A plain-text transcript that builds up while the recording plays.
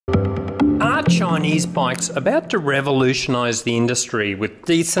Are Chinese bikes about to revolutionise the industry with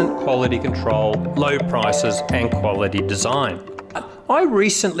decent quality control, low prices and quality design? I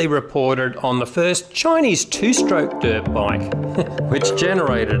recently reported on the first Chinese two-stroke dirt bike, which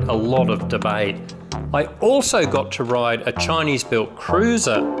generated a lot of debate. I also got to ride a Chinese-built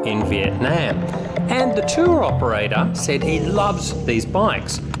cruiser in Vietnam, and the tour operator said he loves these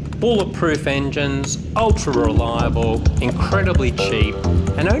bikes. Bulletproof engines, ultra reliable, incredibly cheap,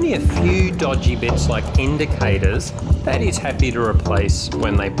 and only a few dodgy bits like indicators that he's happy to replace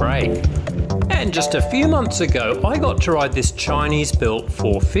when they break. And just a few months ago, I got to ride this Chinese-built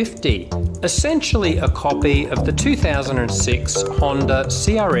 450, essentially a copy of the 2006 Honda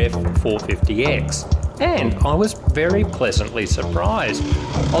CRF 450X, and I was very pleasantly surprised.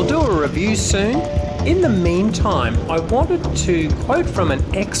 I'll do a review soon. In the meantime, I wanted to quote from an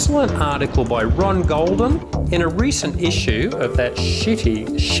excellent article by Ron Golden in a recent issue of that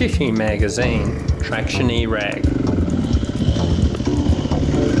shitty magazine, Traction E-Rag.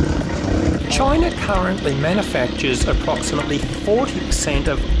 China currently manufactures approximately 40%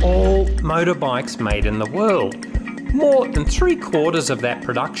 of all motorbikes made in the world. More than 3/4 of that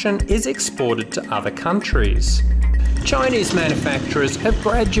production is exported to other countries. Chinese manufacturers have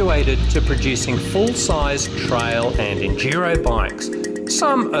graduated to producing full-size trail and enduro bikes.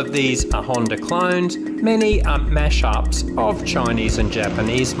 Some of these are Honda clones, many are mashups of Chinese and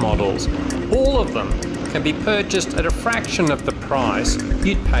Japanese models. All of them can be purchased at a fraction of the price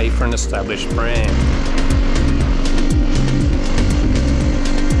you'd pay for an established brand.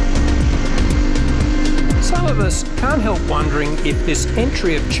 Some of us can't help wondering if this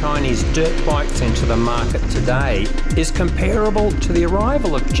entry of Chinese dirt bikes into the market today is comparable to the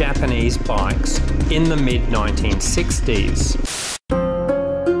arrival of Japanese bikes in the mid-1960s.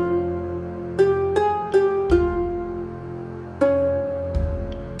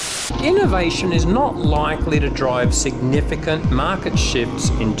 Innovation is not likely to drive significant market shifts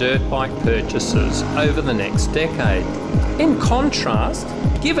in dirt bike purchases over the next decade. In contrast,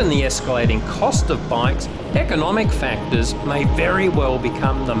 given the escalating cost of bikes, economic factors may very well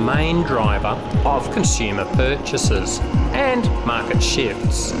become the main driver of consumer purchases and market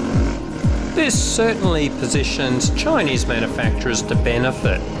shifts. This certainly positions Chinese manufacturers to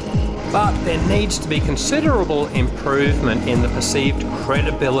benefit, but there needs to be considerable improvement in the perceived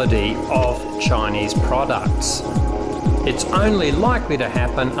credibility of Chinese products. It's only likely to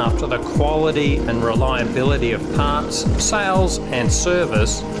happen after the quality and reliability of parts, sales and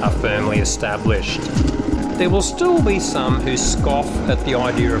service are firmly established. There will still be some who scoff at the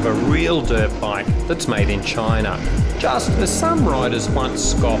idea of a real dirt bike that's made in China, just as some riders once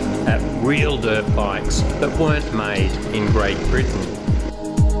scoffed at real dirt bikes that weren't made in Great Britain.